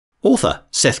Author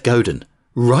Seth Godin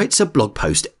writes a blog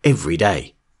post every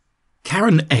day.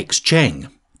 Karen X. Cheng,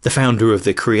 the founder of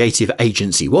the creative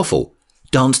agency Waffle,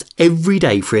 danced every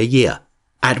day for a year,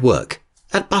 at work,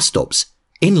 at bus stops,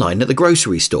 in line at the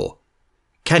grocery store.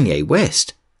 Kanye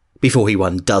West, before he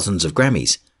won dozens of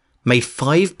Grammys, made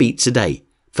 5 beats a day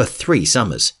for 3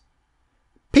 summers.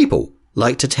 People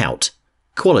like to tout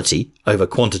quality over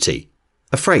quantity,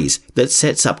 a phrase that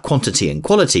sets up quantity and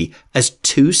quality as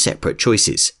 2 separate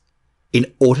choices. In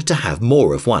order to have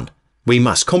more of one, we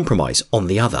must compromise on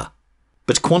the other.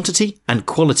 But quantity and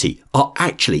quality are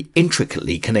actually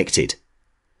intricately connected.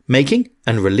 Making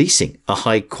and releasing a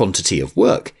high quantity of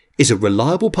work is a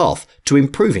reliable path to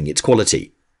improving its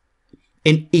quality.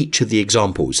 In each of the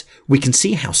examples, we can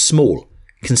see how small,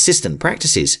 consistent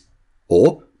practices,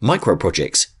 or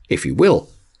microprojects, if you will,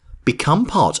 become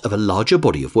part of a larger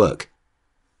body of work.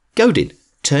 Godin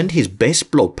turned his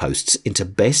best blog posts into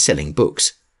best-selling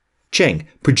books. Cheng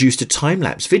produced a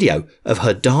time-lapse video of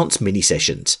her dance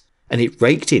mini-sessions, and it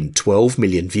raked in 12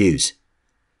 million views.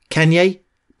 Kanye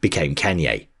became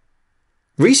Kanye.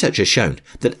 Research has shown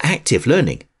that active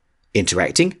learning,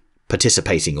 interacting,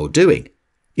 participating or doing,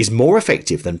 is more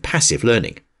effective than passive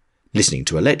learning, listening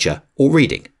to a lecture or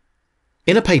reading.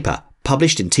 In a paper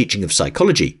published in Teaching of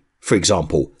Psychology, for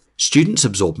example, students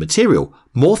absorb material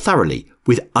more thoroughly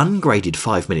with ungraded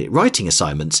 5-minute writing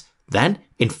assignments than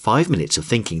in 5 minutes of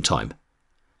thinking time.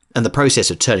 And the process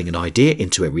of turning an idea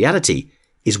into a reality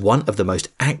is one of the most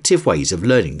active ways of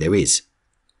learning there is.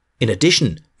 In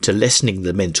addition to lessening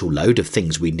the mental load of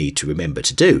things we need to remember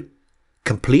to do,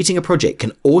 completing a project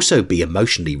can also be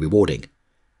emotionally rewarding.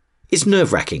 It's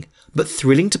nerve-wracking, but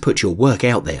thrilling to put your work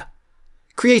out there,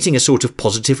 creating a sort of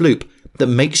positive loop that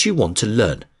makes you want to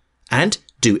learn and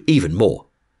do even more.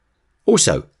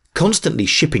 Also, constantly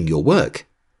shipping your work,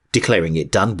 declaring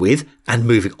it done with and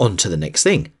moving on to the next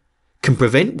thing, can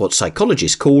prevent what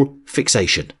psychologists call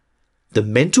fixation, the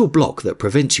mental block that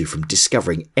prevents you from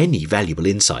discovering any valuable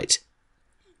insight.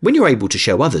 When you're able to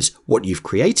show others what you've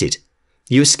created,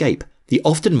 you escape the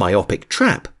often myopic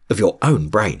trap of your own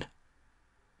brain.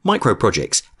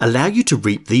 Microprojects allow you to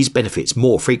reap these benefits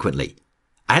more frequently,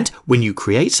 and when you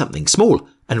create something small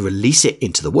and release it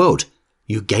into the world,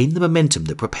 you gain the momentum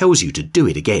that propels you to do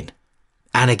it again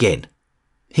and again.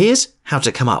 Here's how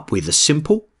to come up with a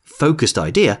simple, focused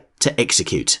idea to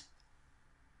execute.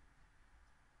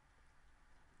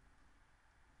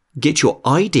 Get your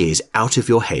ideas out of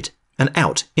your head and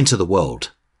out into the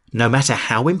world, no matter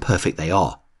how imperfect they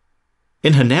are.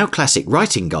 In her now classic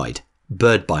writing guide,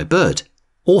 Bird by Bird,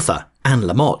 author Anne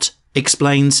Lamott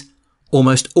explains,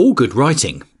 almost all good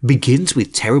writing begins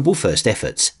with terrible first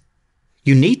efforts.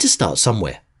 You need to start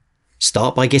somewhere.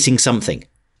 Start by getting something,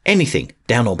 anything,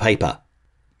 down on paper.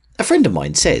 A friend of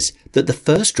mine says that the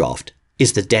first draft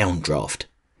is the down draft.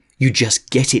 You just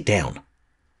get it down.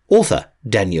 Author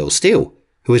Danielle Steele,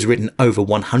 who has written over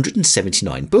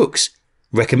 179 books,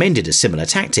 recommended a similar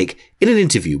tactic in an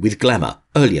interview with Glamour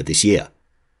earlier this year.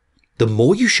 The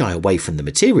more you shy away from the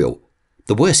material,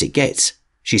 the worse it gets,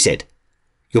 she said.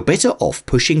 You're better off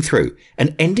pushing through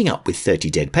and ending up with 30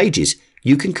 dead pages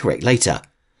you can correct later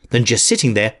than just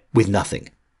sitting there with nothing.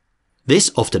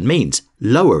 This often means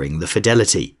lowering the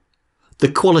fidelity,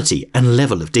 the quality and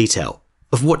level of detail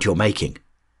of what you're making.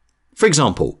 For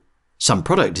example, some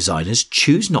product designers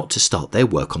choose not to start their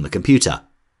work on the computer.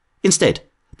 Instead,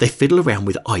 they fiddle around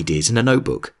with ideas in a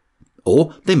notebook,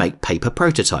 or they make paper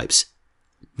prototypes.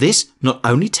 This not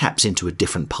only taps into a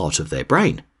different part of their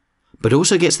brain, but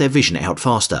also gets their vision out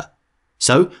faster,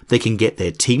 so they can get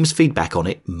their team's feedback on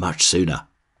it much sooner.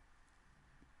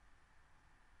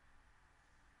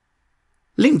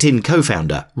 LinkedIn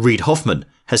co-founder Reid Hoffman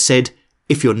has said,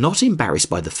 if you're not embarrassed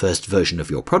by the first version of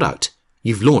your product,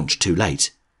 you've launched too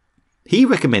late. He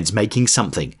recommends making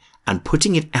something and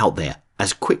putting it out there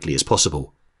as quickly as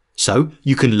possible, so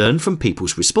you can learn from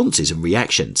people's responses and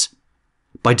reactions.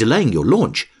 By delaying your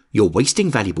launch, you're wasting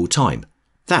valuable time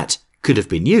that could have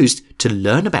been used to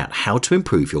learn about how to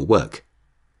improve your work.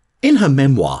 In her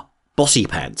memoir,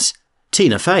 Bossypants,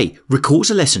 Tina Fey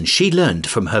recalls a lesson she learned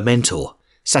from her mentor,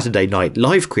 Saturday Night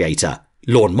Live creator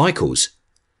Lorne Michaels.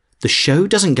 The show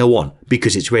doesn't go on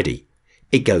because it's ready.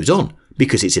 It goes on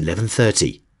because it's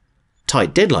 11:30.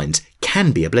 Tight deadlines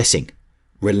can be a blessing.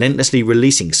 Relentlessly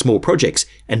releasing small projects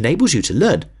enables you to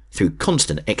learn through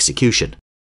constant execution.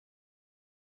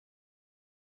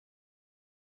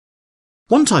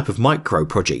 One type of micro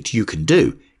project you can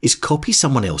do is copy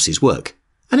someone else's work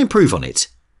and improve on it.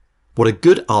 What a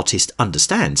good artist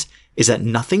understands is that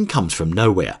nothing comes from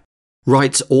nowhere,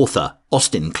 writes author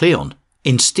Austin Kleon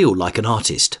in Still Like an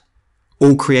Artist.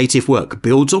 All creative work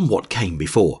builds on what came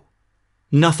before.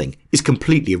 Nothing is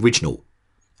completely original,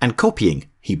 and copying,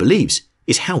 he believes,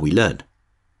 is how we learn.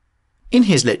 In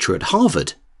his lecture at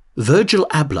Harvard, Virgil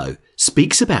Abloh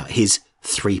speaks about his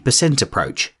 3%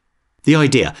 approach. The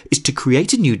idea is to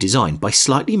create a new design by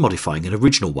slightly modifying an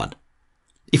original one.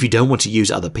 If you don't want to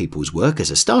use other people's work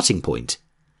as a starting point,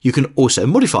 you can also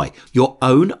modify your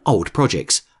own old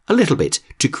projects a little bit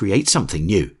to create something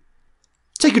new.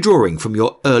 Take a drawing from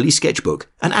your early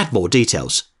sketchbook and add more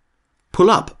details. Pull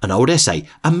up an old essay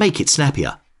and make it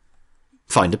snappier.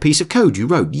 Find a piece of code you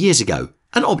wrote years ago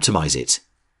and optimize it.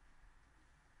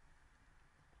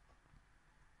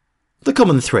 The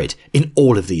common thread in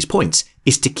all of these points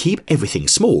is to keep everything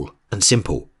small and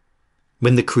simple.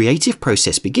 When the creative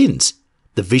process begins,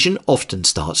 the vision often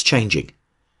starts changing,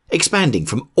 expanding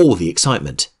from all the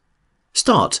excitement.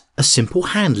 Start a simple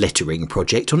hand lettering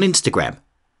project on Instagram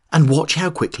and watch how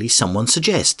quickly someone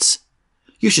suggests.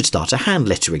 You should start a hand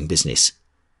lettering business.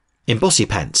 In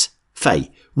Bossypants,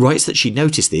 Fey writes that she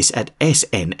noticed this at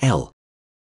SNL.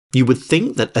 You would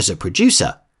think that as a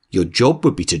producer, your job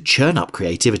would be to churn up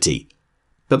creativity,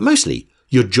 but mostly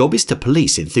your job is to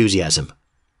police enthusiasm.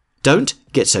 Don't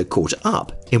get so caught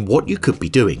up in what you could be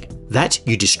doing that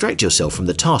you distract yourself from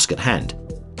the task at hand.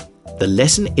 The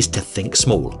lesson is to think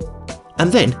small,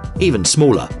 and then even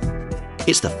smaller.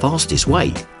 It's the fastest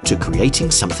way to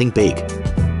creating something big.